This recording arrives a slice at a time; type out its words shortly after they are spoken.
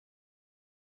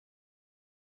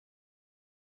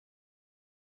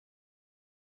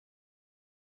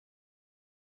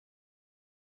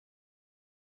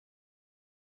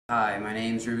Hi, my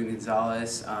name is Ruben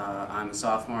Gonzalez. I'm a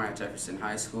sophomore at Jefferson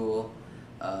High School.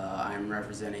 I'm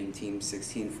representing Team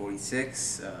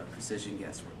 1646, Precision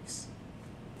Guessworks.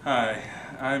 Hi,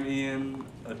 I'm Ian,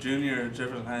 a junior at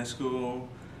Jefferson High School,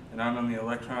 and I'm on the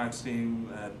electronics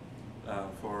team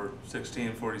for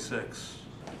 1646.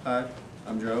 Hi,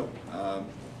 I'm Joe.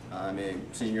 I'm a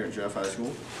senior at Jeff High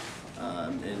School.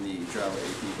 I'm in the Java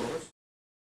AP course.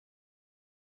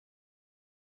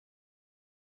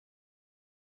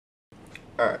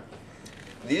 Alright,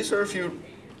 these are a few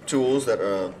tools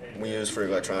that we use for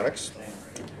electronics.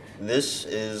 This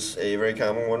is a very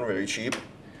common one, very cheap.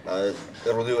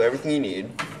 It'll do everything you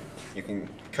need. You can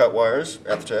cut wires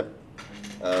at the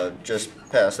tip. Just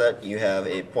past that, you have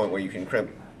a point where you can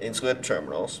crimp insulated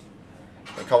terminals,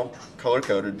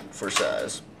 color-coded for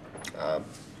size.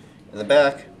 In the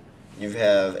back, you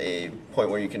have a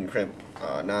point where you can crimp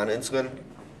non-insulated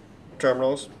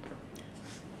terminals,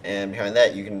 and behind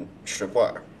that you can strip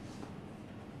wire.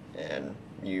 And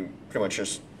you pretty much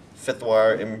just fit the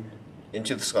wire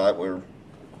into the slot where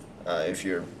if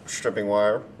you're stripping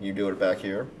wire, you do it back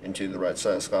here into the right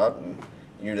size slot, and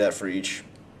you do that for each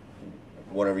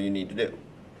whatever you need to do.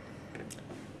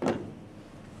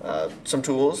 Some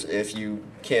tools, if you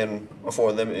can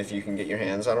afford them, if you can get your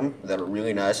hands on them, that are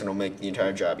really nice and will make the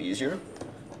entire job easier.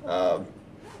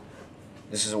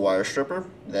 This is a wire stripper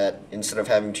that, instead of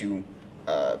having to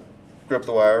grip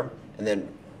the wire and then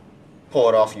pull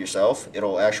it off yourself,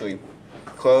 it'll actually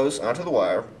close onto the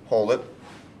wire, hold it,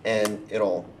 and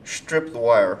it'll strip the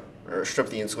wire, or strip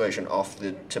the insulation off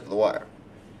the tip of the wire,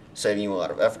 saving you a lot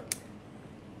of effort.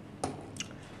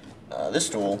 This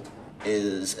tool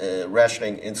is a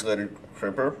ratcheting insulated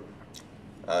crimper.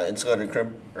 Insulated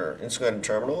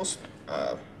terminals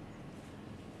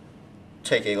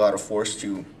take a lot of force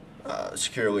to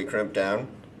securely crimp down,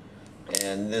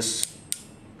 and this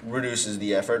reduces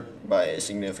the effort by a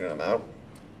significant amount,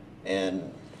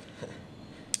 and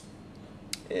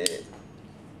it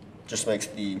just makes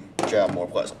the job more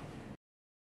pleasant.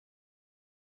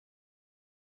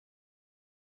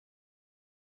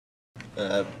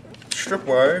 Strip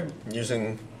wire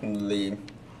using the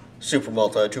Super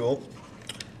Multi tool.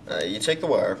 You take the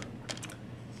wire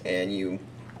and you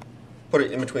put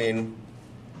it in between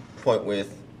point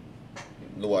with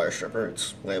the wire stripper.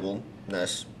 It's labeled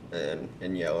nice and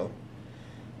in yellow.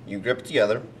 You grip it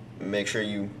together, make sure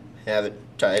you have it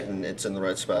tight and it's in the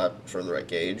right spot for the right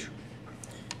gauge,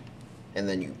 and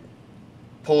then you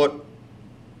pull it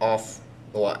off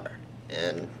the wire.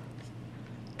 And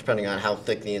depending on how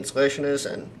thick the insulation is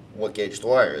and what gauge the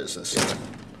wire is, this will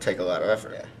take a lot of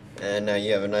effort. Yeah. And now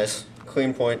you have a nice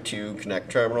clean point to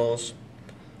connect terminals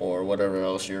or whatever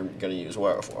else you're going to use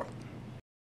wire for.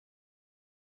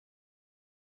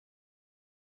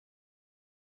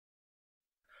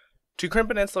 To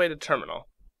crimp an insulated terminal,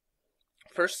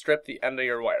 first strip the end of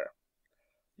your wire.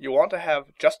 You want to have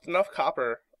just enough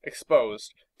copper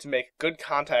exposed to make good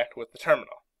contact with the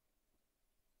terminal.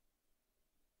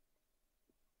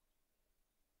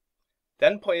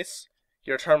 Then place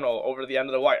your terminal over the end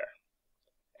of the wire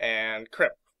and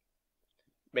crimp,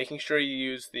 making sure you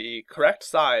use the correct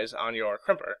size on your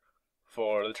crimper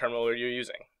for the terminal you're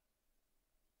using.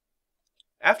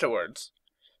 Afterwards,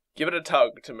 give it a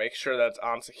tug to make sure that it's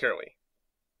on securely.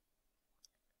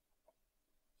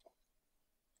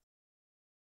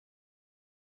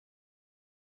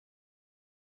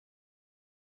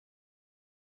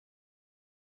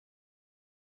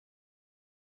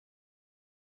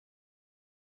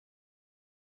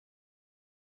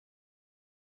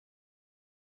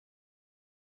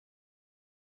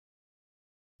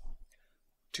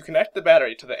 To connect the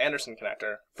battery to the Anderson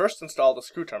connector, first install the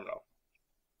screw terminal.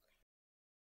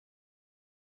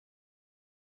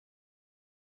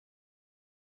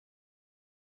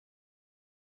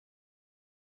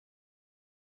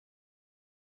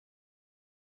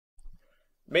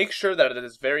 Make sure that it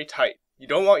is very tight. You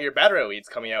don't want your battery leads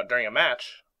coming out during a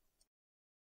match.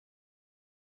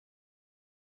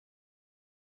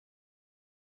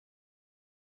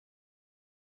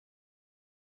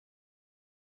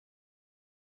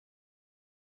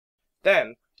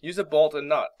 Then, use a bolt and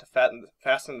nut to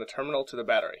fasten the terminal to the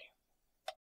battery.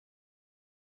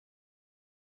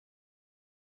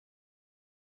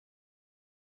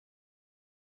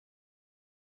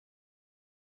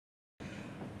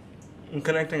 In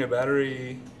connecting a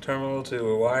battery terminal to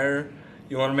a wire,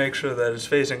 you want to make sure that it's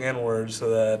facing inward so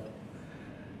that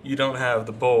you don't have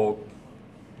the bolt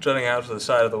jutting out to the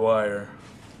side of the wire,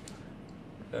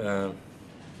 so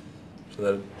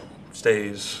that it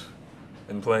stays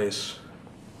in place.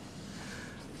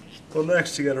 Well,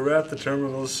 next you got to wrap the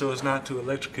terminals so as not to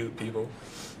electrocute people.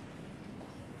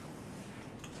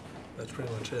 That's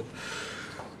pretty much it.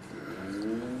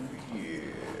 Yeah.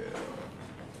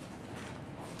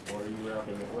 What are you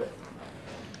wrapping it with?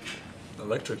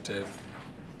 Electric tape.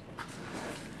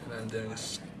 And I'm doing a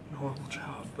horrible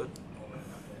job, but...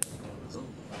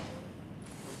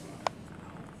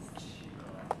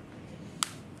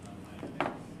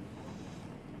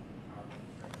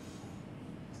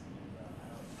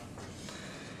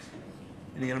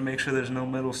 And you gotta make sure there's no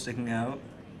metal sticking out,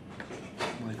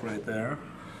 like right there.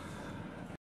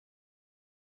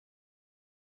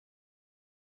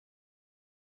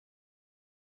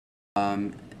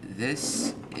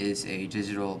 This is a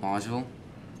digital module.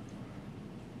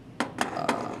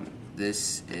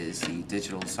 This is the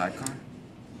digital sidecar.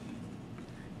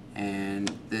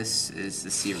 And this is the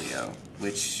Serio,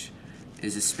 which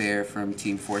is a spare from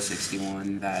Team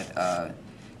 461 that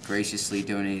graciously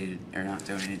donated, or not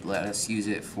donated, let us use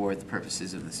it for the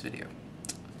purposes of this video.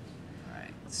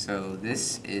 Alright, so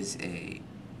this is a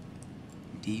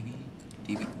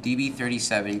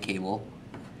DB37 cable,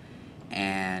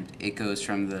 and it goes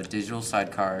from the digital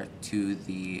sidecar to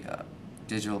the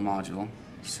digital module.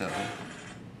 So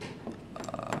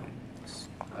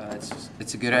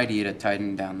it's a good idea to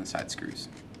tighten down the side screws.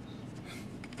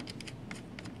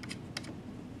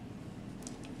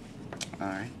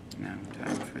 Alright, now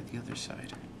time for the other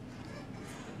side.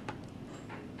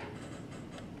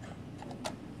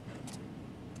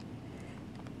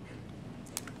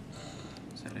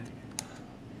 Is that it? There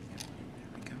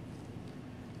we go.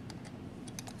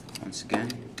 Once again,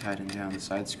 tighten down the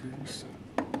side screws.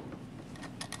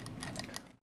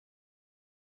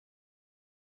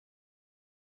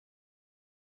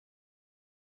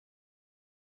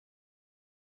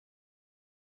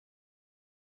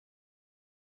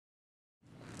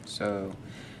 So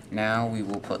now we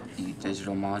will put the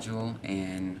digital module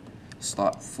in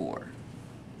slot 4,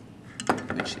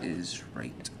 which is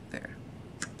right there.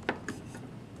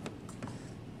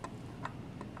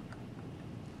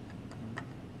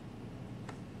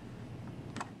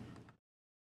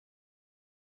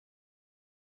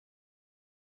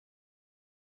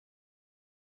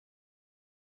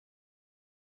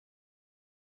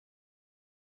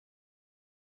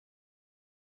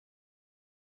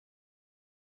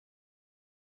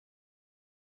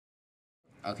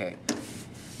 Okay,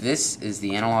 this is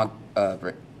the analog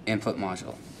input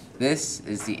module. This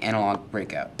is the analog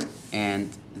breakout, and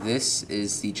this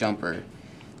is the jumper,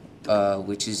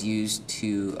 which is used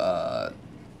to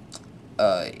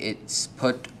it's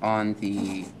put on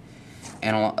the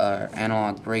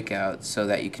analog breakout so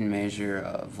that you can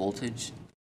measure voltage.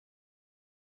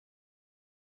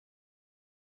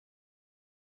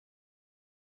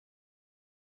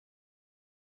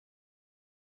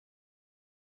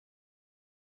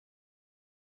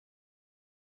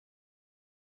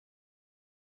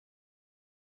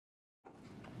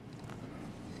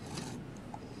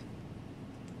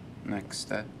 Next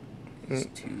step is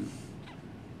to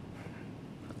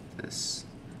put this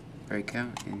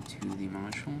breakout into the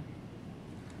module.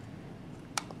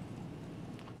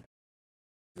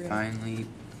 Finally,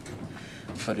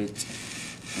 put it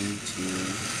into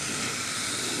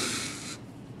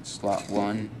slot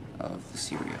 1 of the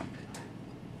Serio.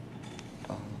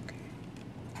 Okay.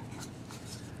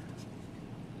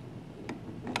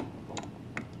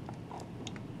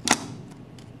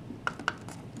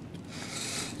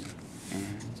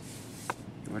 And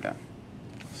we're done.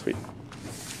 Sweet.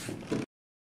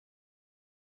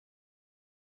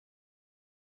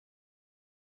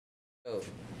 So,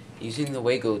 using the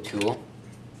Wago tool,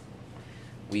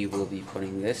 we will be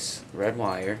putting this red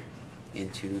wire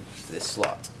into this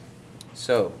slot.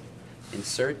 So,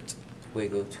 insert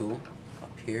Wago tool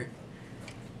up here.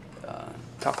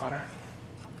 Top water.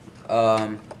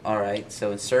 Alright,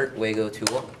 so insert Wago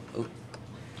tool.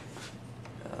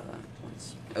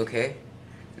 Okay,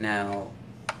 now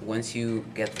once you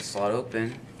get the slot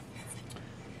open,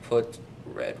 put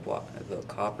the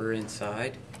copper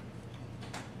inside.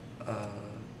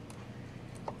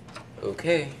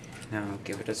 Okay, now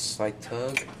give it a slight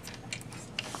tug,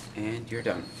 and you're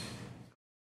done.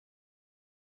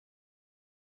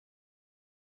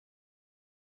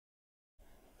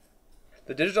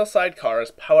 The digital sidecar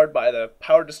is powered by the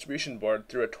power distribution board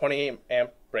through a 20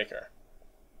 amp breaker.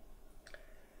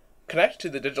 Connect to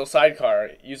the digital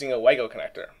sidecar using a Wago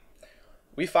connector.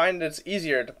 We find it's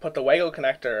easier to put the Wago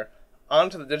connector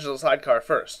onto the digital sidecar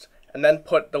first, and then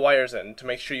put the wires in to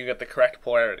make sure you get the correct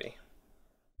polarity.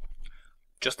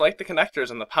 Just like the connectors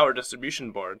on the power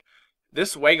distribution board,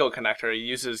 this Wago connector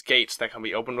uses gates that can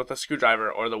be opened with a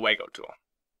screwdriver or the Wago tool.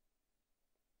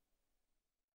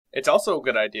 It's also a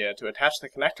good idea to attach the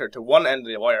connector to one end of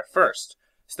the wire first,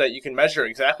 so that you can measure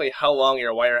exactly how long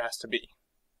your wire has to be.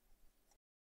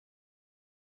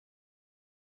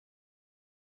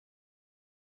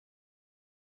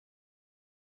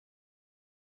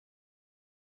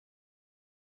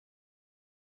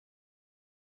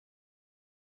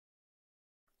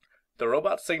 The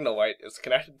robot signal light is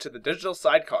connected to the digital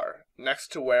sidecar next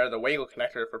to where the wiggle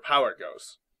connector for power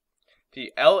goes.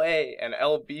 The LA and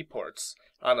LB ports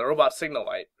on the robot signal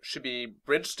light should be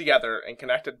bridged together and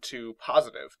connected to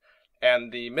positive,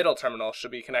 and the middle terminal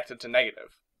should be connected to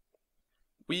negative.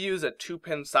 We use a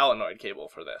 2-pin solenoid cable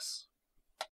for this.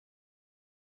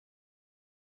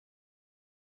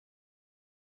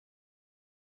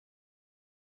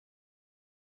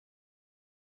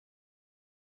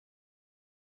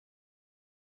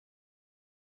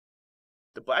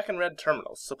 The black and red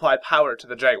terminals supply power to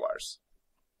the Jaguars.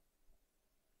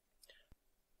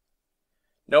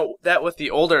 Note that with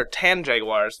the older tan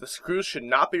Jaguars, the screws should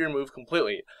not be removed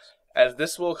completely, as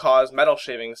this will cause metal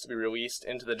shavings to be released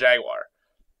into the Jaguar,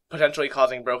 potentially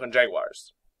causing broken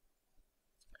Jaguars.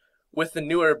 With the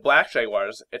newer black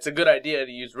Jaguars, it's a good idea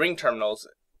to use ring terminals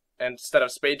instead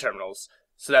of spade terminals,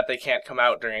 so that they can't come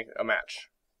out during a match.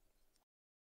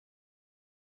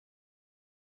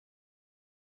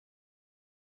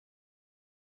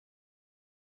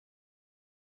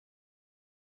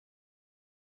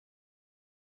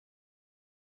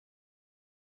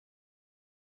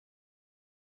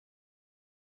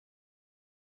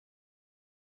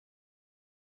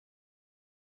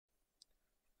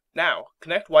 Now,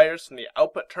 connect wires from the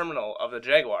output terminal of the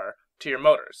Jaguar to your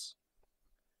motors.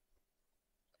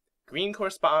 Green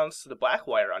corresponds to the black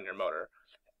wire on your motor,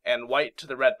 and white to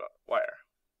the red wire.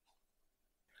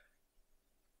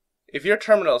 If your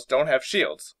terminals don't have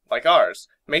shields, like ours,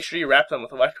 make sure you wrap them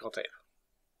with electrical tape.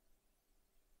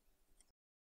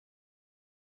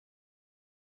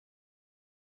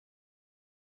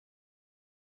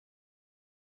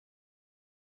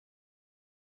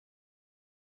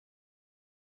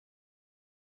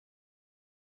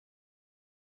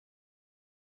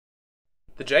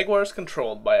 The Jaguar is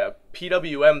controlled by a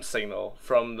PWM signal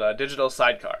from the digital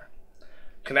sidecar.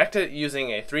 Connect it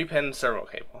using a 3-pin servo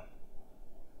cable.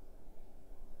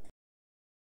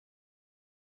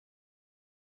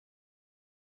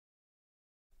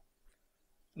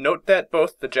 Note that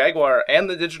both the Jaguar and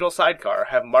the digital sidecar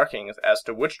have markings as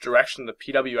to which direction the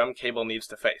PWM cable needs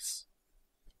to face.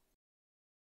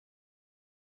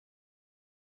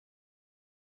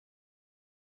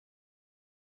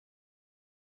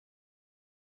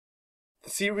 The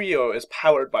Cio is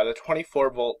powered by the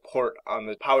 24-volt port on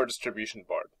the power distribution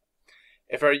board.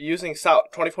 If you're using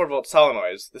 24-volt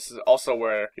solenoids, this is also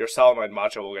where your solenoid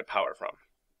module will get power from.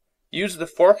 Use the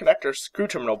 4-connector screw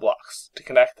terminal blocks to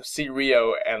connect the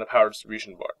Cio and the power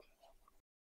distribution board.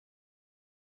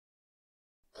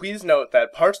 Please note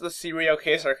that parts of the Cio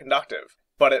case are conductive,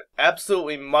 but it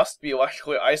absolutely must be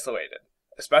electrically isolated,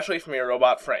 especially from your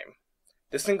robot frame.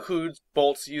 This includes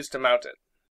bolts used to mount it.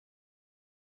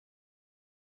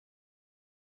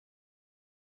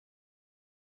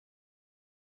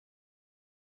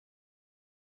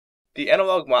 The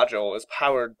analog module is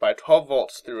powered by 12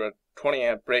 volts through a 20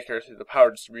 amp breaker through the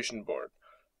power distribution board,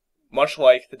 much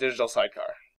like the digital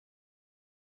sidecar.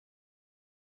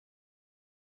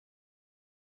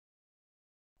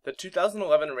 The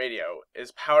 2011 radio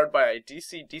is powered by a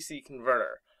DC-DC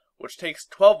converter, which takes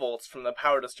 12 volts from the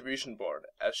power distribution board,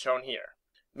 as shown here.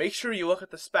 Make sure you look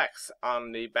at the specs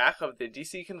on the back of the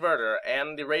DC converter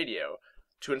and the radio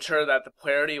to ensure that the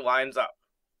polarity lines up.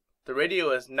 The radio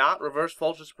is not reverse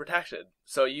voltage protected,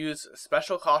 so use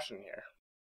special caution here.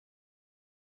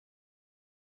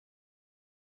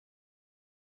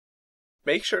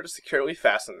 Make sure to securely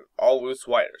fasten all loose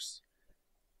wires.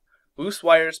 Loose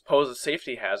wires pose a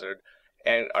safety hazard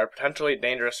and are potentially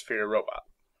dangerous for your robot.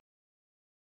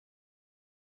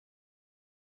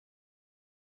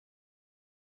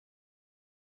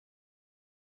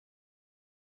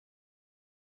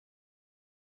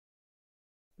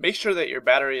 Make sure that your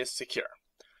battery is secure.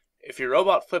 If your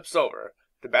robot flips over,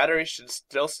 the battery should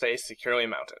still stay securely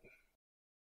mounted.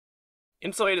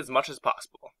 Insulate as much as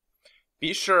possible.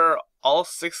 Be sure all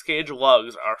 6-gauge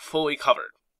lugs are fully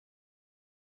covered.